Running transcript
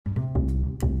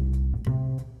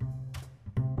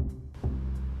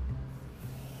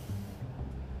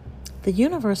The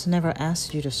universe never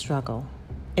asked you to struggle.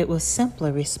 It was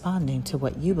simply responding to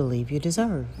what you believe you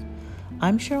deserve.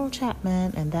 I'm Cheryl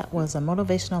Chapman, and that was a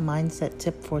motivational mindset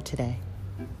tip for today.